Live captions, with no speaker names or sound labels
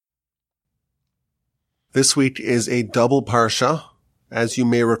This week is a double Parsha. As you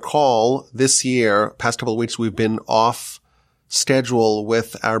may recall, this year, past couple of weeks, we've been off schedule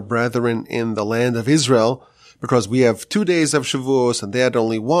with our brethren in the land of Israel because we have 2 days of Shavuos and they had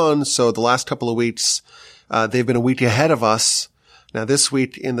only one. So the last couple of weeks, they've been a week ahead of us. Now this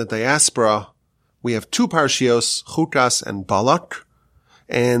week in the diaspora, we have 2 Parshios, Chukas and Balak.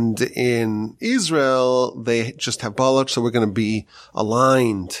 And in Israel, they just have Balak. So we're going to be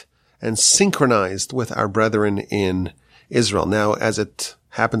aligned and synchronized with our brethren in Israel. Now, as it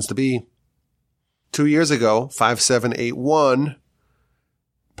happens to be, 2 years ago, 5781,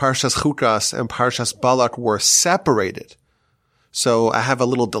 Parshas Chukas and Parshas Balak were separated. So I have a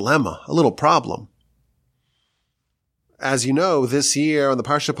little dilemma, a little problem. As you know, this year on the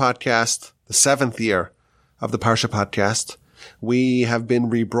Parsha podcast, the 7th year of the Parsha podcast, we have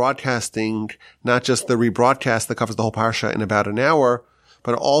been rebroadcasting not just the rebroadcast that covers the whole Parsha in about an hour,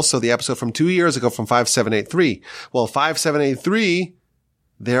 but also the episode from 2 years ago from 5783. Well, 5783,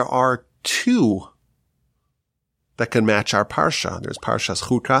 there are 2 that can match our Parsha. There's Parshas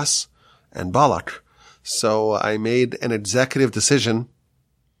Chukas and Balak. So I made an executive decision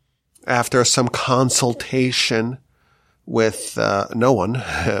after some consultation with no one,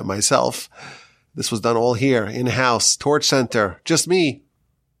 myself. This was done all here, in-house, Torch Center, just me.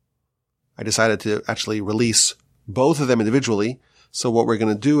 I decided to actually release both of them individually. So what we're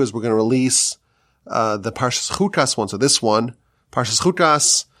going to do is we're going to release the Parshas Chukas one. So this one, Parshas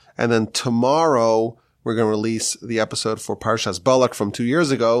Chukas, and then tomorrow we're going to release the episode for Parshas Balak from 2 years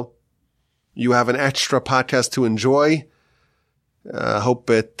ago. You have an extra podcast to enjoy. Hope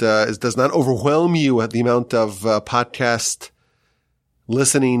it does not overwhelm you at the amount of podcast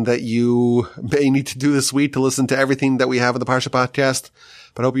listening that you may need to do this week to listen to everything that we have in the Parsha podcast.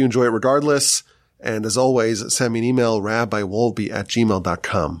 But I hope you enjoy it regardless. And as always, send me an email,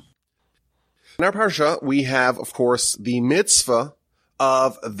 rabbiwolbe@gmail.com. In our Parsha, we have, of course, the mitzvah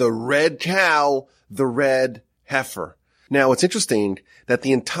of the red cow, the red heifer. Now, it's interesting that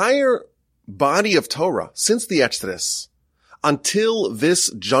the entire body of Torah, since the Exodus, until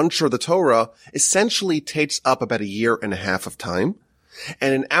this juncture of the Torah, essentially takes up about 1.5 years of time.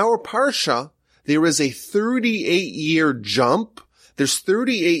 And in our Parsha, there is a 38-year jump. There's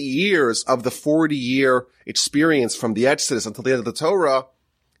 38 years of the 40-year experience from the Exodus until the end of the Torah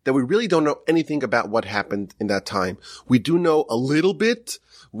that we really don't know anything about what happened in that time. We do know a little bit.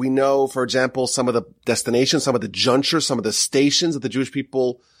 We know, for example, some of the destinations, some of the junctures, some of the stations that the Jewish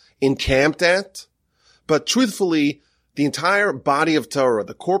people encamped at. But truthfully, the entire body of Torah,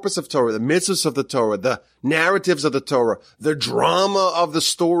 the corpus of Torah, the mitzvahs of the Torah, the narratives of the Torah, the drama of the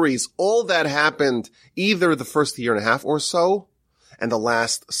stories, all that happened either the first 1.5 years or so and the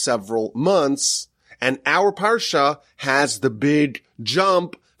last several months. And our Parsha has the big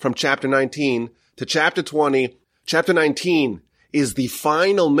jump from chapter 19 to chapter 20. Chapter 19 is the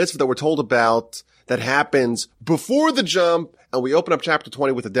final mitzvah that we're told about that happens before the jump. And we open up chapter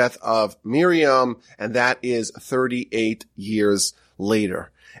 20 with the death of Miriam, and that is 38 years later.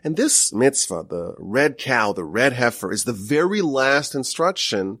 And this mitzvah, the red cow, the red heifer, is the very last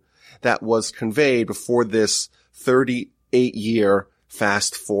instruction that was conveyed before this 38-year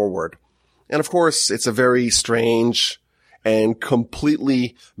fast forward. And of course, it's a very strange and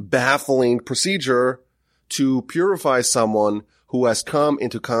completely baffling procedure to purify someone who has come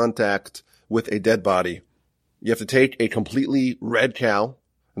into contact with a dead body. You have to take a completely red cow,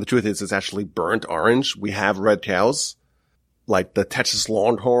 and the truth is it's actually burnt orange. We have red cows, like the Texas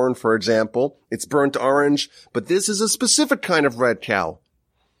Longhorn, for example. It's burnt orange, but this is a specific kind of red cow.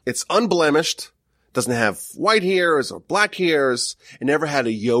 It's unblemished, doesn't have white hairs or black hairs. It never had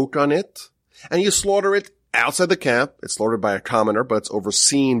a yoke on it. And you slaughter it outside the camp. It's slaughtered by a commoner, but it's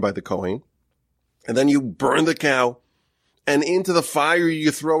overseen by the Kohen. And then you burn the cow. And into the fire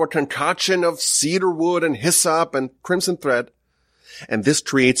you throw a concoction of cedar wood and hyssop and crimson thread. And this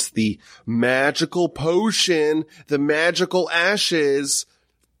creates the magical potion, the magical ashes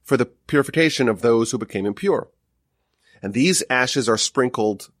for the purification of those who became impure. And these ashes are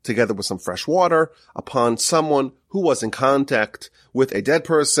sprinkled together with some fresh water upon someone who was in contact with a dead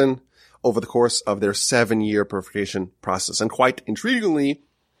person over the course of their 7-year purification process. And quite intriguingly,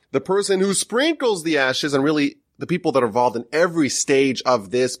 the person who sprinkles the ashes, and really the people that are involved in every stage of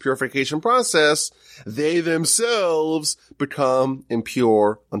this purification process, they themselves become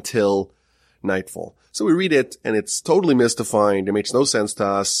impure until nightfall. So we read it and it's totally mystifying. It makes no sense to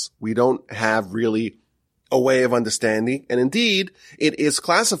us. We don't have really a way of understanding. And indeed, it is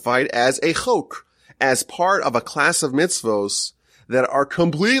classified as a chok, as part of a class of mitzvos that are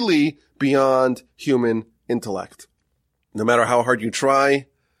completely beyond human intellect. No matter how hard you try,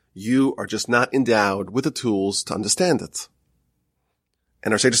 You are just not endowed with the tools to understand it.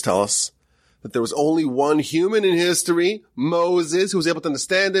 And our sages tell us that there was only one human in history, Moses, who was able to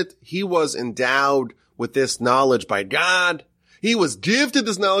understand it. He was endowed with this knowledge by God. He was gifted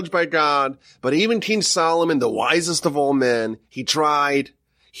this knowledge by God. But even King Solomon, the wisest of all men, he tried.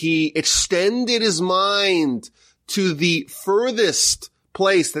 He extended his mind to the furthest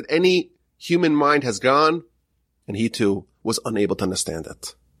place that any human mind has gone. And he too was unable to understand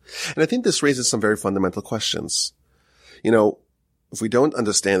it. And I think this raises some very fundamental questions. If we don't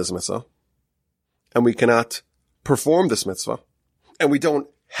understand this mitzvah, and we cannot perform this mitzvah, and we don't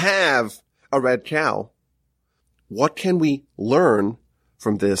have a red cow, what can we learn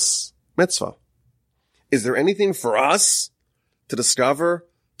from this mitzvah? Is there anything for us to discover,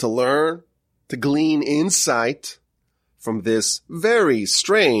 to learn, to glean insight from this very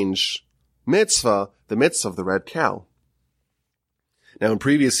strange mitzvah, the mitzvah of the red cow? Now, in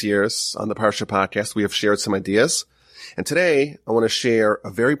previous years on the Parsha podcast, we have shared some ideas. And today, I want to share a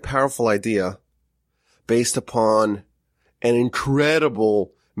very powerful idea based upon an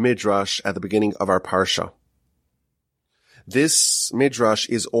incredible midrash at the beginning of our Parsha. This midrash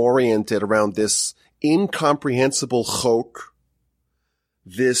is oriented around this incomprehensible chok,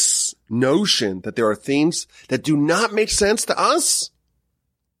 this notion that there are things that do not make sense to us,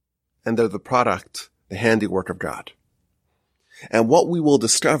 and they're the product, the handiwork of God. And what we will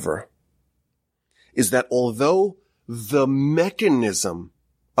discover is that although the mechanism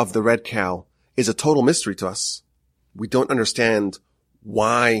of the red cow is a total mystery to us, we don't understand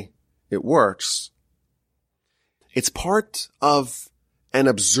why it works. It's part of an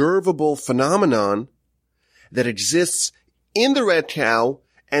observable phenomenon that exists in the red cow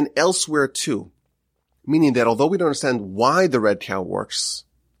and elsewhere too. Meaning that although we don't understand why the red cow works,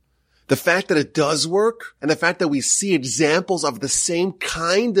 the fact that it does work and the fact that we see examples of the same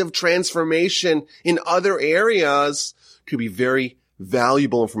kind of transformation in other areas could be very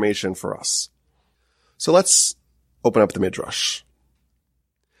valuable information for us. So let's open up the Midrash.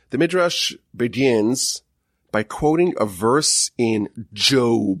 The Midrash begins by quoting a verse in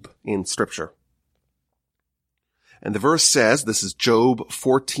Job in Scripture. And the verse says, this is Job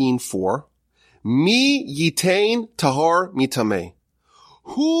 14:4, Mi yitain tahar mitameh.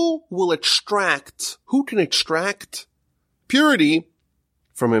 Who can extract purity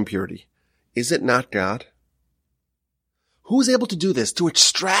from impurity? Is it not God? Who is able to do this, to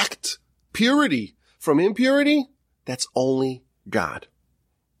extract purity from impurity? That's only God.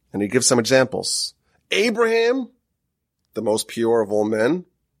 And he gives some examples. Abraham, the most pure of all men,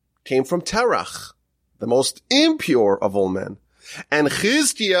 came from Terach, the most impure of all men. And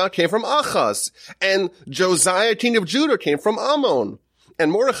Chizkiah came from Achaz. And Josiah, king of Judah, came from Ammon.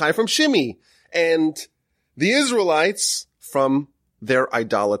 And Mordechai from Shimi. And the Israelites from their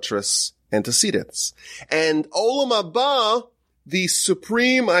idolatrous antecedents. And Olam Haba, the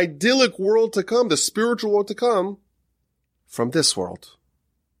supreme idyllic world to come, the spiritual world to come, from this world.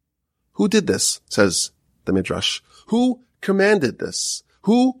 Who did this, says the Midrash? Who commanded this?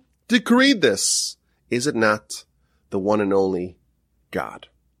 Who decreed this? Is it not the one and only God?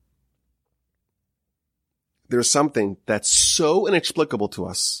 There's something that's so inexplicable to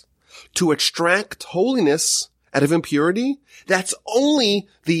us. To extract holiness out of impurity, that's only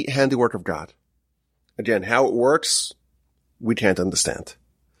the handiwork of God. Again, how it works, we can't understand.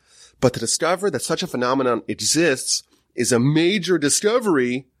 But to discover that such a phenomenon exists is a major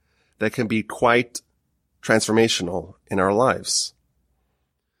discovery that can be quite transformational in our lives.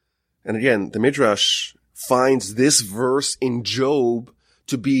 And again, the Midrash finds this verse in Job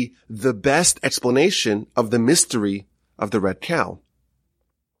to be the best explanation of the mystery of the red cow.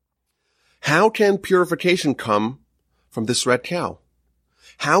 How can purification come from this red cow?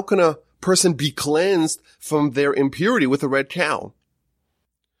 How can a person be cleansed from their impurity with a red cow?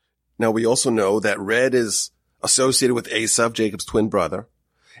 Now, we also know that red is associated with Esav, Jacob's twin brother.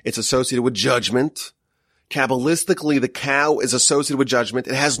 It's associated with judgment. Kabbalistically, the cow is associated with judgment.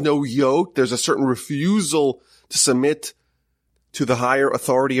 It has no yoke. There's a certain refusal to submit to the higher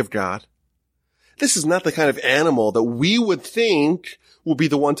authority of God. This is not the kind of animal that we would think will be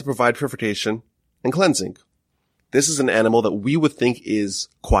the one to provide purification and cleansing. This is an animal that we would think is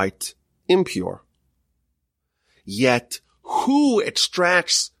quite impure. Yet, who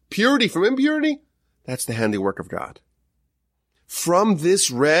extracts purity from impurity? That's the handiwork of God. From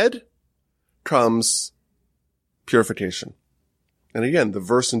this red comes purification. And again, the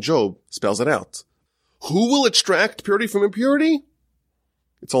verse in Job spells it out. Who will extract purity from impurity?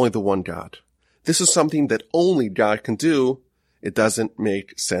 It's only the one God. This is something that only God can do. It doesn't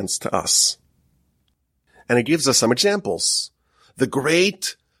make sense to us. And it gives us some examples. The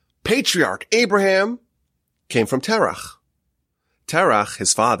great patriarch Abraham came from Terach. Terach,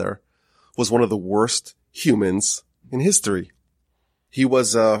 his father, was one of the worst humans in history. He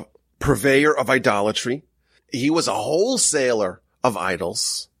was a purveyor of idolatry. He was a wholesaler of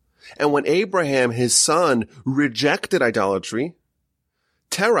idols. And when Abraham, his son, rejected idolatry,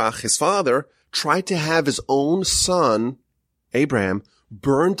 Terach, his father, tried to have his own son, Abraham,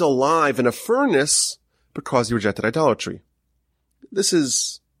 burned alive in a furnace because he rejected idolatry. This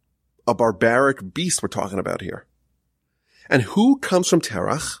is a barbaric beast we're talking about here. And who comes from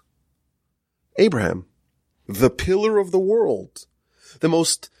Terach? Abraham, the pillar of the world, the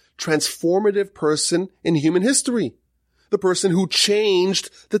most transformative person in human history, the person who changed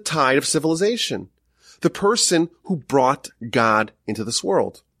the tide of civilization, the person who brought God into this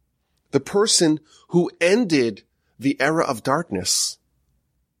world, the person who ended the era of darkness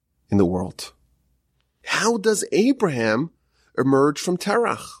in the world. How does Abraham emerge from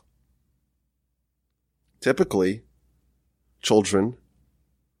Terach? Typically, children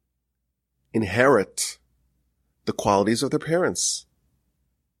inherit the qualities of their parents.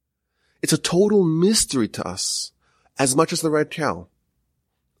 It's a total mystery to us, as much as the red cow.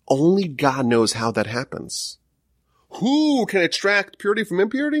 Only God knows how that happens. Who can extract purity from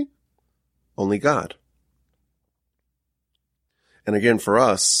impurity? Only God. And again, for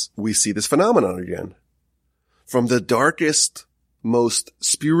us, we see this phenomenon again. From the darkest, most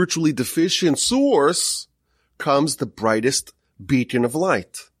spiritually deficient source comes the brightest beacon of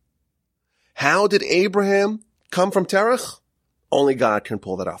light. How did Abraham come from Terach? Only God can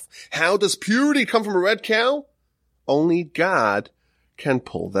pull that off. How does purity come from a red cow? Only God can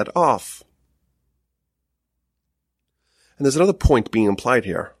pull that off. And there's another point being implied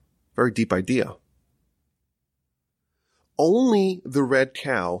here. Very deep idea. Only the red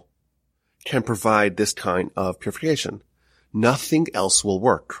cow can provide this kind of purification. Nothing else will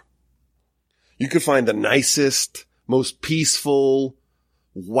work. You could find the nicest, most peaceful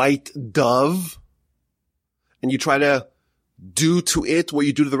white dove, and you try to do to it what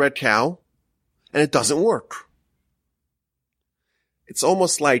you do to the red cow, and it doesn't work. It's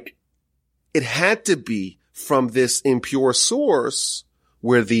almost like it had to be from this impure source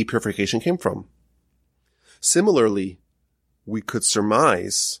where the purification came from. Similarly, we could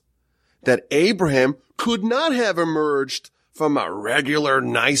surmise that Abraham could not have emerged from a regular,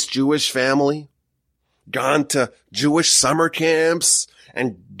 nice Jewish family, gone to Jewish summer camps,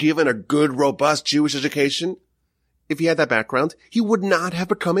 and given a good, robust Jewish education. If he had that background, he would not have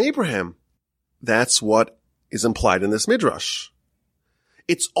become Abraham. That's what is implied in this midrash.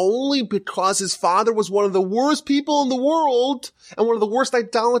 It's only because his father was one of the worst people in the world and one of the worst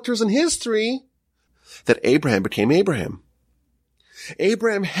idolaters in history that Abraham became Abraham.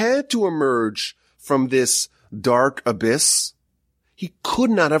 Abraham had to emerge from this dark abyss. He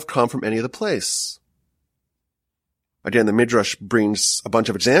could not have come from any other place. Again, the Midrash brings a bunch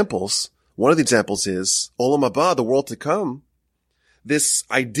of examples. One of the examples is Olam Haba, the world to come. This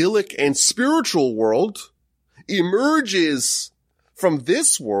idyllic and spiritual world emerges from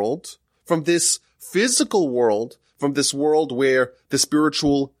this world, from this physical world, from this world where the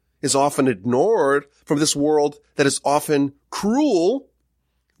spiritual is often ignored, from this world that is often cruel.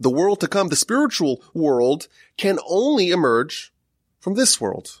 The world to come, the spiritual world, can only emerge from this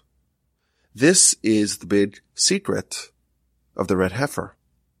world. This is the big secret of the red heifer.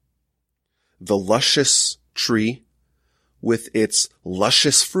 The luscious tree with its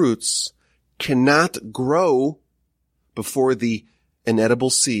luscious fruits cannot grow before the inedible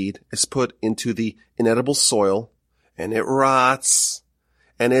seed is put into the inedible soil, and it rots,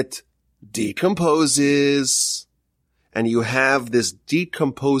 and it decomposes, and you have this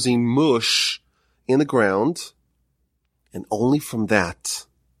decomposing mush in the ground, and only from that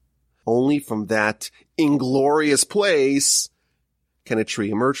inglorious place can a tree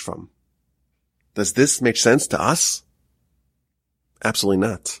emerge from. Does this make sense to us? Absolutely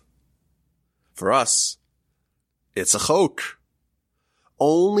not. For us, it's a chok.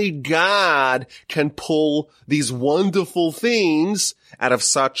 Only God can pull these wonderful things out of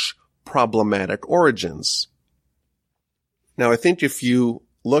such problematic origins. Now, I think if you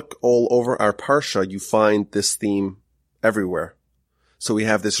look all over our Parsha, you find this theme everywhere. So we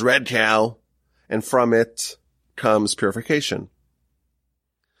have this red cow, and from it comes purification.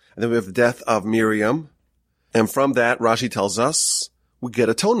 And then we have the death of Miriam, and from that, Rashi tells us, we get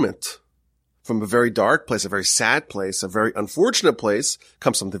atonement. From a very dark place, a very sad place, a very unfortunate place,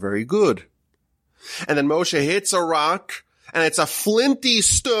 comes something very good. And then Moshe hits a rock, and it's a flinty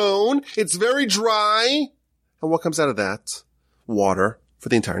stone, it's very dry, and what comes out of that? Water for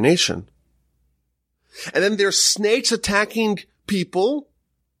the entire nation. And then there's snakes attacking people,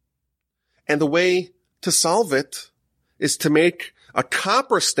 And the way to solve it is to make a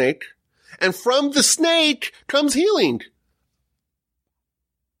copper snake, and from the snake comes healing.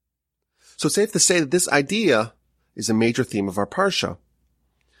 So it's safe to say that this idea is a major theme of our Parsha.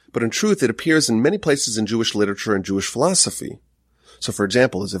 But in truth, it appears in many places in Jewish literature and Jewish philosophy. So for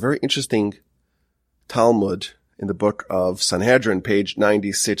example, there's a very interesting Talmud in the book of Sanhedrin, page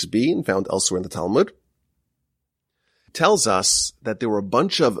 96b, and found elsewhere in the Talmud. It tells us that there were a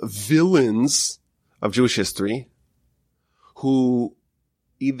bunch of villains of Jewish history who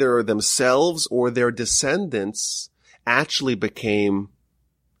either themselves or their descendants actually became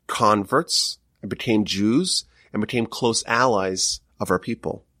converts and became Jews and became close allies of our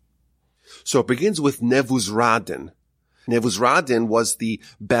people. So it begins with Nebuzaradan. Nebuzaradan was the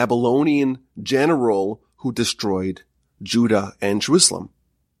Babylonian general who destroyed Judah and Jerusalem.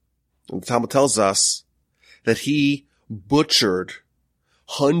 And the Talmud tells us that he butchered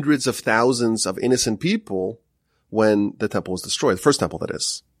hundreds of thousands of innocent people when the temple was destroyed. The first temple, that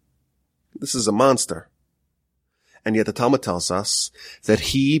is. This is a monster. And yet the Talmud tells us that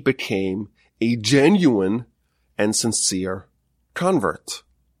he became a genuine and sincere convert.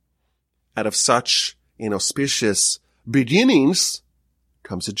 Out of such inauspicious beginnings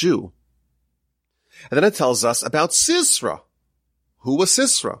comes a Jew. And then it tells us about Sisera. Who was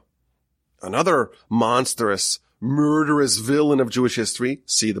Sisera? Another monstrous, murderous villain of Jewish history.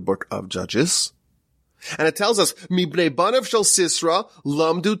 See the book of Judges. And it tells us, Mibnei banav shel Sisera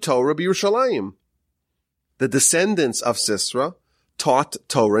lamdu Torah b'Yerushalayim. The descendants of Sisera taught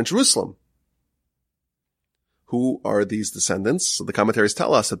Torah in Jerusalem. Who are these descendants? So the commentaries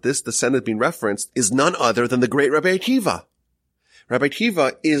tell us that this descendant being referenced is none other than the great Rabbi Akiva. Rabbi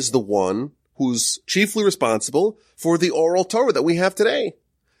Akiva is the one who's chiefly responsible for the oral Torah that we have today.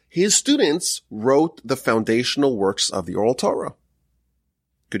 His students wrote the foundational works of the oral Torah.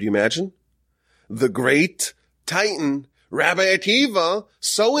 Could you imagine? The great Titan, Rabbi Akiva,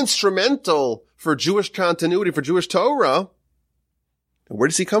 so instrumental for Jewish continuity, for Jewish Torah. And where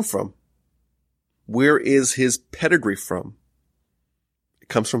does he come from? Where is his pedigree from? It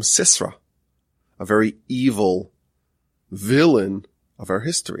comes from Sisera, a very evil villain of our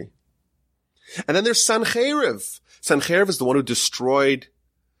history. And then there's Sancheriv. Sancheriv is the one who destroyed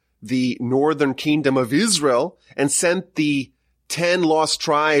the northern kingdom of Israel and sent the 10 lost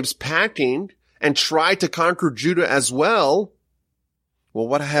tribes packing and tried to conquer Judah as well. Well,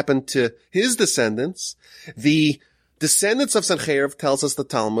 what happened to his descendants? The descendants of Sancheriv, tells us the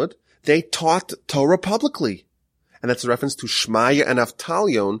Talmud, they taught Torah publicly. And that's a reference to Shmaya and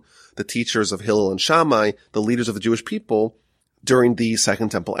Avtalion, the teachers of Hillel and Shammai, the leaders of the Jewish people during the Second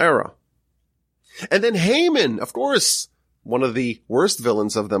Temple era. And then Haman, of course, one of the worst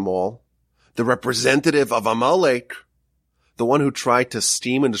villains of them all, the representative of Amalek, the one who tried to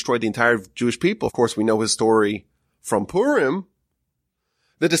steam and destroy the entire Jewish people. Of course, we know his story from Purim.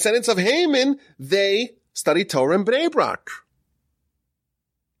 The descendants of Haman, they studied Torah in Bnei Brak.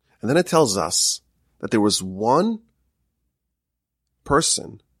 And then it tells us that there was one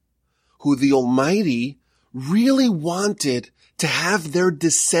person who the Almighty really wanted to have their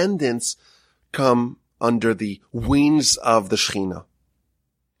descendants come under the wings of the Shekhinah.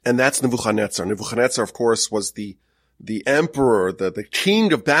 And that's Nebuchadnezzar. Nebuchadnezzar, of course, was the emperor, the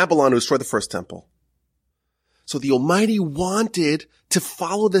king of Babylon who destroyed the first temple. So the Almighty wanted to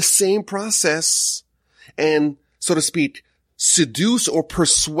follow the same process and, so to speak, seduce or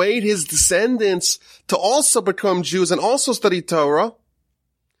persuade his descendants to also become Jews and also study Torah.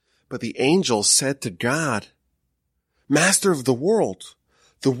 But the angel said to God, Master of the world,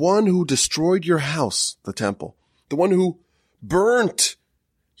 the one who destroyed your house, the temple, the one who burnt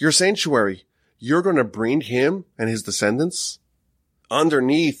your sanctuary, you're going to bring him and his descendants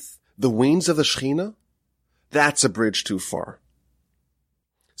underneath the wings of the Shekhinah? That's a bridge too far.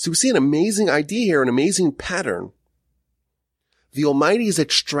 So we see an amazing idea here, an amazing pattern. The Almighty is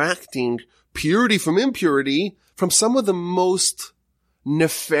extracting purity from impurity from some of the most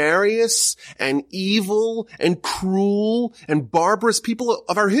nefarious and evil and cruel and barbarous people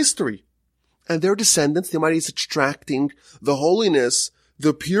of our history. And their descendants, the Almighty is extracting the holiness,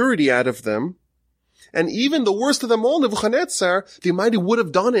 the purity out of them. And even the worst of them all, Nebuchadnezzar, the Almighty would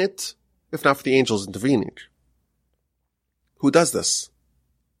have done it if not for the angels intervening. Who does this?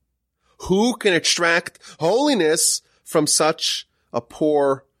 Who can extract holiness from such a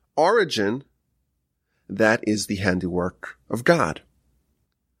poor origin? That is the handiwork of God.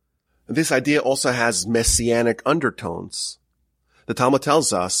 This idea also has messianic undertones. The Talmud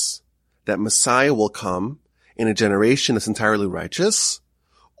tells us that Messiah will come in a generation that's entirely righteous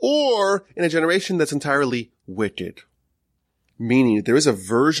or in a generation that's entirely wicked. Meaning there is a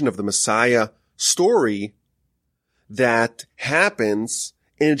version of the Messiah story that happens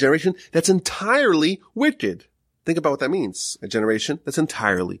in a generation that's entirely wicked. Think about what that means. A generation that's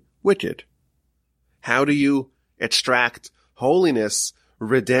entirely wicked. How do you extract holiness,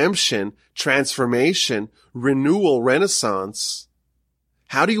 redemption, transformation, renewal, renaissance?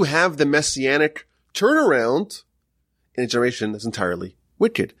 How do you have the messianic turnaround in a generation that's entirely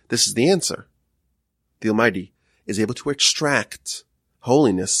wicked? This is the answer. The Almighty is able to extract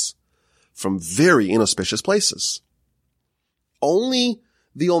holiness from very inauspicious places. Only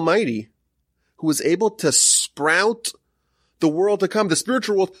the Almighty, who is able to sprout the world to come, the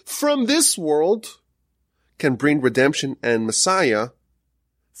spiritual world, from this world, can bring redemption and Messiah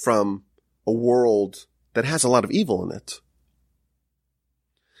from a world that has a lot of evil in it.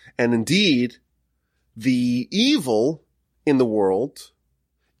 And indeed, the evil in the world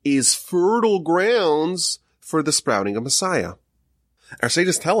is fertile grounds for the sprouting of Messiah. Our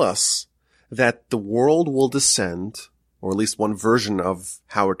sages tell us that the world will descend, or at least one version of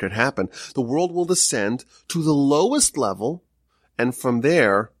how it could happen, the world will descend to the lowest level, and from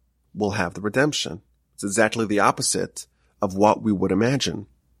there we'll have the redemption. It's exactly the opposite of what we would imagine.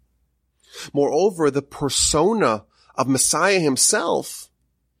 Moreover, the persona of Messiah himself,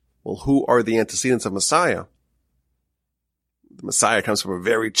 well, who are the antecedents of Messiah? The Messiah comes from a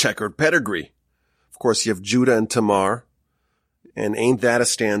very checkered pedigree. Of course, you have Judah and Tamar, and ain't that a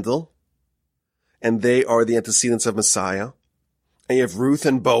scandal? And they are the antecedents of Messiah. And you have Ruth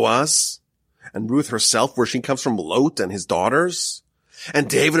and Boaz, and Ruth herself, where she comes from Lot and his daughters, and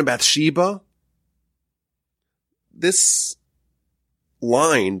David and Bathsheba. This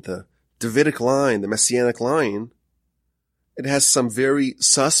line, the Davidic line, the Messianic line, it has some very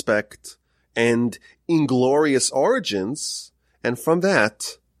suspect and inglorious origins, and from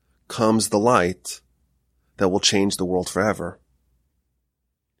that comes the light that will change the world forever.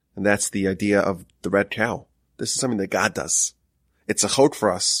 And that's the idea of the red cow. This is something that God does. It's a chok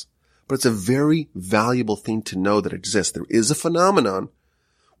for us, but it's a very valuable thing to know that exists. There is a phenomenon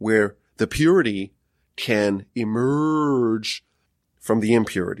where the purity can emerge from the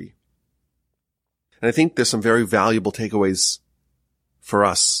impurity. And I think there's some very valuable takeaways for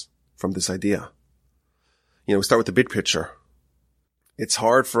us from this idea. You know, we start with the big picture. It's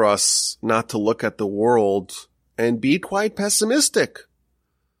hard for us not to look at the world and be quite pessimistic.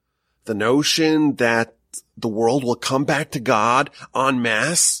 The notion that the world will come back to God en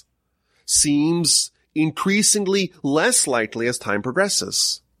masse seems increasingly less likely as time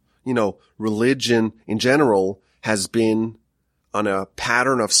progresses. You know, religion in general has been on a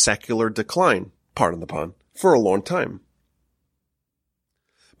pattern of secular decline, pardon the pun, for a long time.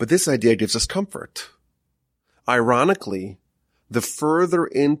 But this idea gives us comfort. Ironically, the further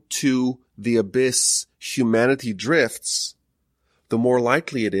into the abyss humanity drifts, the more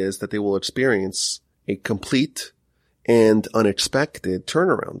likely it is that they will experience a complete and unexpected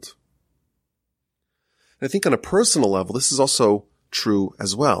turnaround. And I think on a personal level, this is also true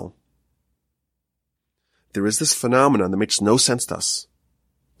as well. There is this phenomenon that makes no sense to us,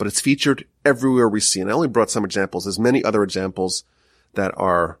 but it's featured everywhere we see. And I only brought some examples. There's many other examples that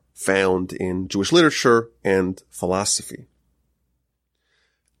are found in Jewish literature and philosophy.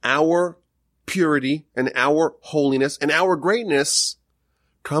 Our purity and our holiness and our greatness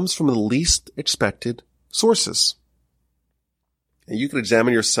comes from the least expected sources. And you can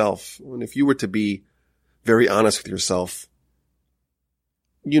examine yourself. And if you were to be very honest with yourself,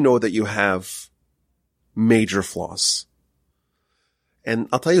 you know that you have major flaws. And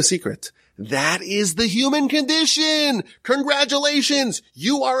I'll tell you a secret. That is the human condition. Congratulations.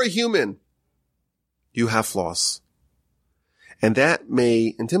 You are a human. You have flaws. And that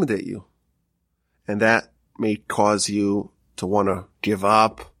may intimidate you. And that may cause you to want to give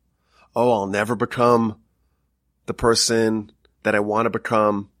up. Oh, I'll never become the person that I want to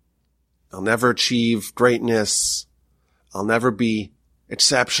become. I'll never achieve greatness. I'll never be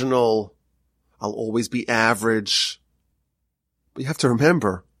exceptional. I'll always be average. But you have to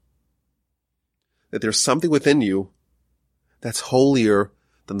remember that there's something within you that's holier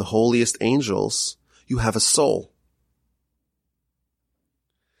than the holiest angels. You have a soul.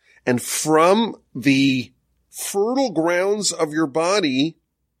 And from the fertile grounds of your body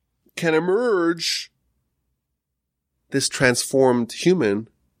can emerge this transformed human,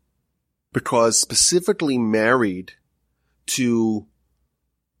 because specifically married to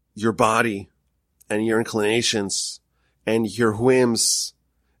your body and your inclinations and your whims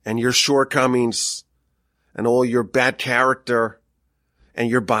and your shortcomings and all your bad character and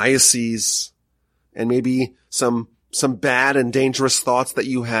your biases and maybe some bad and dangerous thoughts that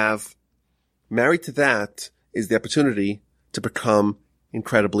you have. Married to that is the opportunity to become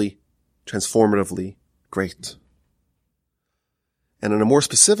incredibly, transformatively great. And on a more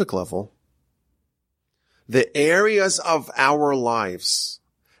specific level, the areas of our lives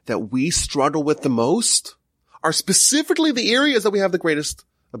that we struggle with the most are specifically the areas that we have the greatest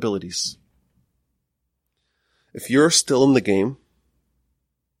abilities. If you're still in the game,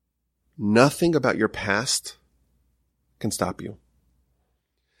 nothing about your past can stop you.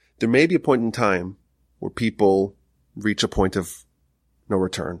 There may be a point in time where people reach a point of no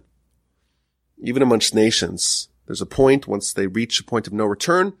return. Even amongst nations, there's a point, once they reach a point of no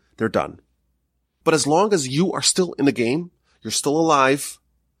return, they're done. But as long as you are still in the game, you're still alive,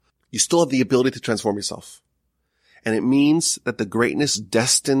 you still have the ability to transform yourself. And it means that the greatness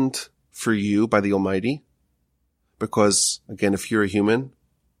destined for you by the Almighty, because, again, if you're a human,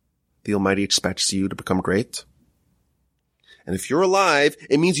 the Almighty expects you to become great. And if you're alive,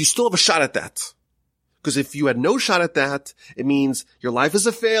 it means you still have a shot at that. Because if you had no shot at that, it means your life is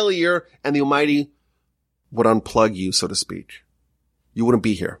a failure and the Almighty would unplug you, so to speak. You wouldn't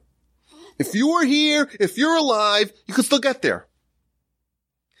be here. If you were here, if you're alive, you could still get there.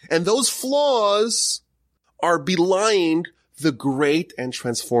 And those flaws are belying the great and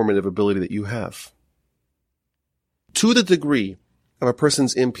transformative ability that you have. To the degree of a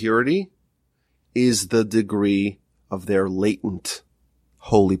person's impurity is the degree of their latent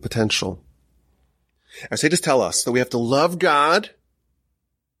holy potential. Our sages tell us that we have to love God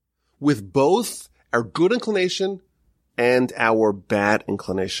with both our good inclination and our bad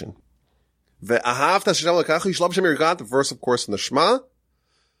inclination. Ve'ahavta Hashem Elokecha, you shall love Hashem your God, the verse, of course, in the Shema.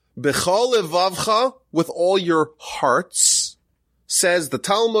 B'chol levavcha, with all your hearts, says the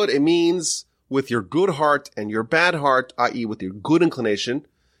Talmud. It means with your good heart and your bad heart, i.e. with your good inclination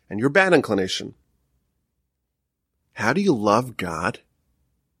and your bad inclination. How do you love God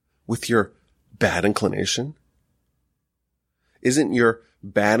with your bad inclination? Isn't your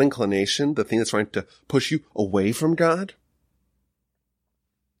bad inclination the thing that's trying to push you away from God?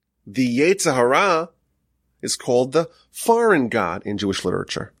 The Yetzer Hara is called the foreign God in Jewish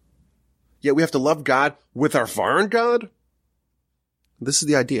literature. Yet we have to love God with our foreign God? This is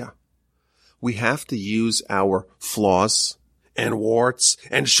the idea. We have to use our flaws and warts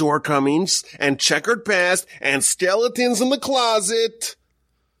and shortcomings and checkered past and skeletons in the closet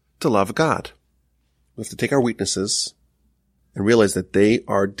to love God. We have to take our weaknesses and realize that they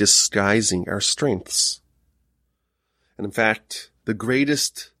are disguising our strengths. And in fact, the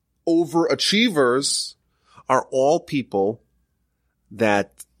greatest overachievers are all people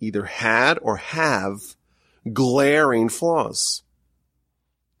that either had or have glaring flaws.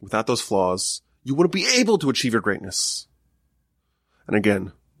 Without those flaws, you wouldn't be able to achieve your greatness. And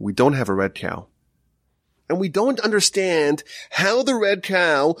again, we don't have a red cow. And we don't understand how the red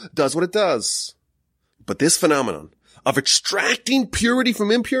cow does what it does. But this phenomenon of extracting purity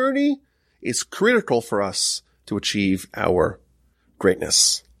from impurity is critical for us to achieve our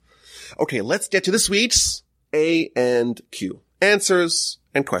greatness. Okay, let's get to this week's A and Q. Answers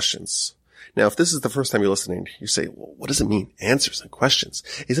and questions. Now, if this is the first time you're listening, you say, well, what does it mean? Answers and questions.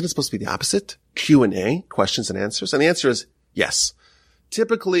 Isn't it supposed to be the opposite? Q&A, questions and answers? And the answer is yes.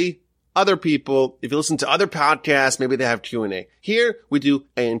 Typically, other people, if you listen to other podcasts, maybe they have Q&A. Here, we do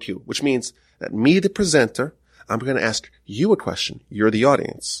A and Q, which means that me, the presenter, I'm going to ask you a question. You're the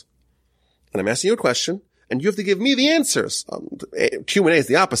audience. And I'm asking you a question, and you have to give me the answers. Q&A is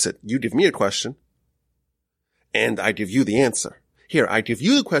the opposite. You give me a question, and I give you the answer. Here, I give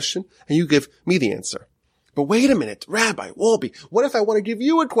you the question, and you give me the answer. But wait a minute, Rabbi Wolbe, what if I want to give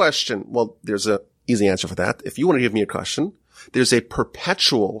you a question? Well, there's an easy answer for that. If you want to give me a question, there's a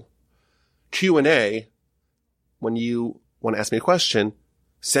perpetual Q&A. When you want to ask me a question,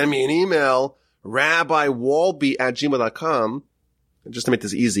 send me an email, rabbiwolbe@gmail.com. And just to make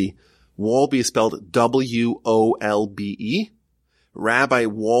this easy, Wolbe is spelled W-O-L-B-E,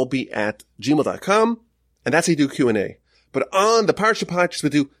 rabbiwolbe@gmail.com, and that's how you do Q&A. But on the Parsha podcast, we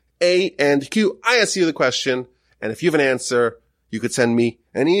do A and Q. I ask you the question, and if you have an answer, you could send me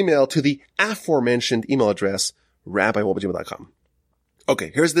an email to the aforementioned email address, rabbiwolbe@gmail.com.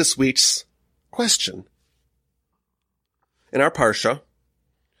 Okay, here's this week's question. In our Parsha,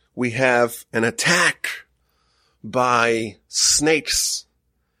 we have an attack by snakes.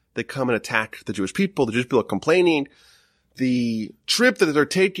 They come and attack the Jewish people. The Jewish people are complaining. The trip that they're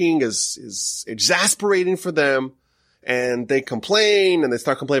taking is exasperating for them. And they complain, and they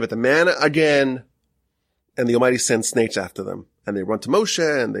start complaining about the manna again. And the Almighty sends snakes after them. And they run to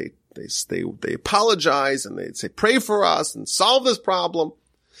Moshe, and they apologize, and they say, pray for us, and solve this problem.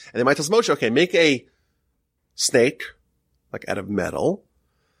 And they might tell Moshe, okay, make a snake, like out of metal,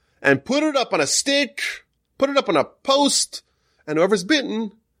 and put it up on a stick, Put it up on a post, and whoever's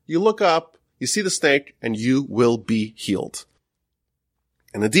bitten, you look up, you see the snake, and you will be healed.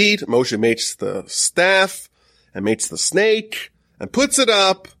 And indeed, Moshe makes the staff and makes the snake and puts it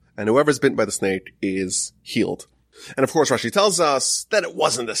up, and whoever's bitten by the snake is healed. And of course, Rashi tells us that it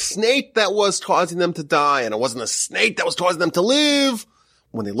wasn't the snake that was causing them to die, and it wasn't the snake that was causing them to live.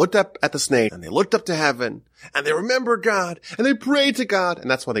 When they looked up at the snake, and they looked up to heaven, and they remembered God, and they prayed to God,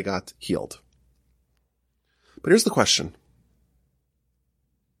 and that's why they got healed. But here's the question.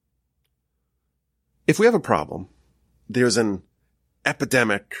 If we have a problem, there's an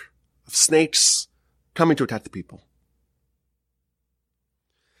epidemic of snakes coming to attack the people.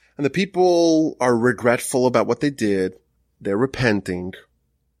 And the people are regretful about what they did. They're repenting.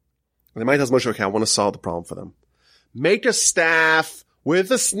 And they might tell Moshe, okay, I want to solve the problem for them. Make a staff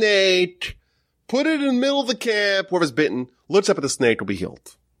with a snake, put it in the middle of the camp, whoever's bitten, looks up at the snake, will be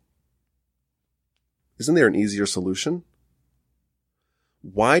healed. Isn't there an easier solution?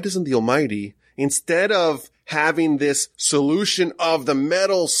 Why doesn't the Almighty, instead of having this solution of the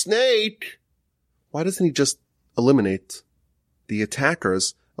metal snake, why doesn't he just eliminate the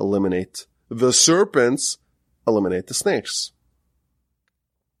attackers, eliminate the serpents, eliminate the snakes?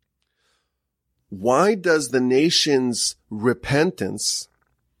 Why does the nation's repentance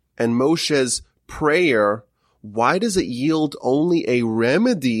and Moshe's prayer, why does it yield only a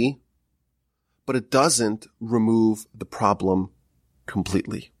remedy, but it doesn't remove the problem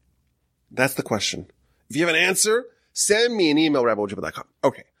completely? That's the question. If you have an answer, send me an email, rabbi@ojibah.com.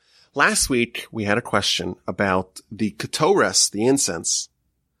 Okay. Last week, we had a question about the ketores, the incense,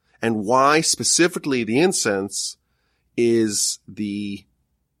 and why specifically the incense is the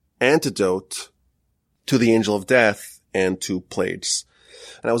antidote to the angel of death and to plagues.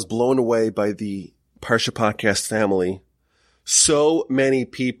 And I was blown away by the Parsha podcast family. So many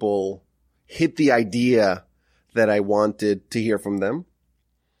people hit the idea that I wanted to hear from them.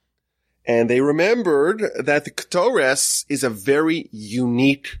 And they remembered that the ketores is a very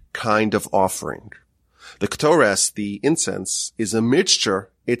unique kind of offering. The ketores, the incense, is a mixture.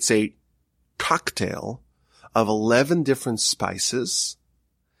 It's a cocktail of 11 different spices,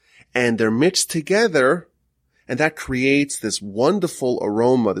 and they're mixed together, and that creates this wonderful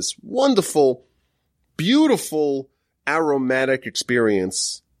aroma, this wonderful, beautiful, aromatic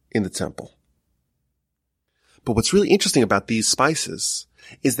experience in the temple. But what's really interesting about these spices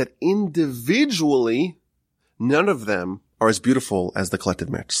is that individually, none of them are as beautiful as the collected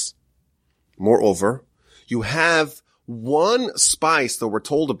mix. Moreover, you have one spice that we're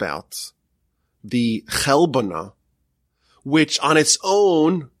told about, the chelbana, which on its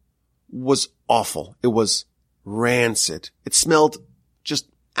own was awful. It was rancid. It smelled just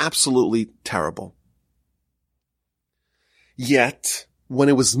absolutely terrible. Yet, when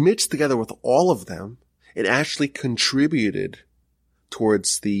it was mixed together with all of them, it actually contributed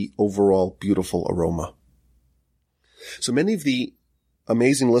towards the overall beautiful aroma. So many of the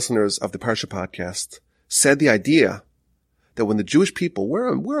amazing listeners of the Parsha podcast said the idea that when the Jewish people,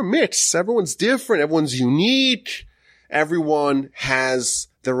 we're a mix, everyone's different, everyone's unique, everyone has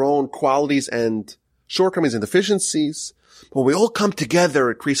their own qualities and shortcomings and deficiencies, but we all come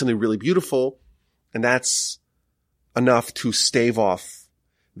together, it creates something really beautiful, and that's enough to stave off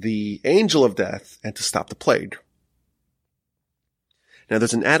the angel of death and to stop the plague. Now,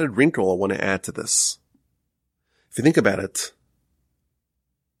 there's an added wrinkle I want to add to this. If you think about it,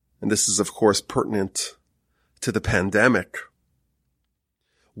 and this is, of course, pertinent to the pandemic,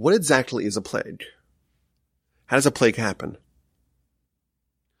 what exactly is a plague? How does a plague happen?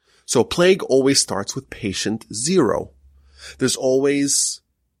 So a plague always starts with patient 0. There's always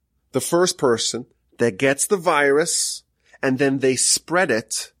the first person that gets the virus, and then they spread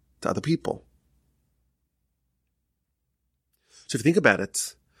it to other people. So if you think about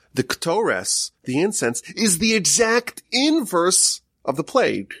it, the ketores, the incense, is the exact inverse of the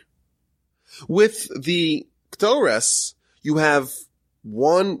plague. With the ketores, you have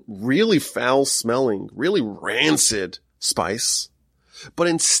one really foul-smelling, really rancid spice. But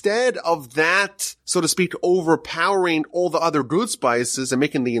instead of that, so to speak, overpowering all the other good spices and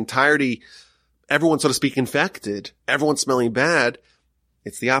making the entirety, everyone, so to speak, infected, everyone smelling bad,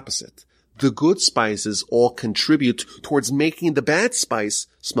 it's the opposite. The good spices all contribute towards making the bad spice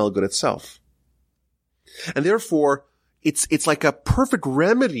smell good itself. And therefore, it's like a perfect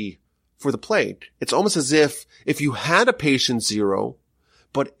remedy for the plague. It's almost as if you had a patient 0,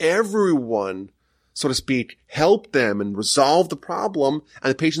 but everyone, so to speak, helped them and resolved the problem,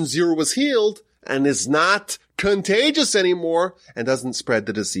 and the patient 0 was healed and is not contagious anymore and doesn't spread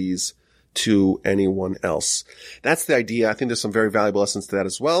the disease to anyone else. That's the idea. I think there's some very valuable lessons to that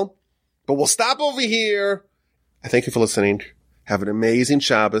as well. But we'll stop over here I thank you for listening. Have an amazing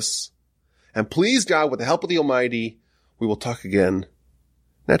Shabbos. And please, God, with the help of the Almighty, we will talk again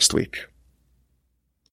next week.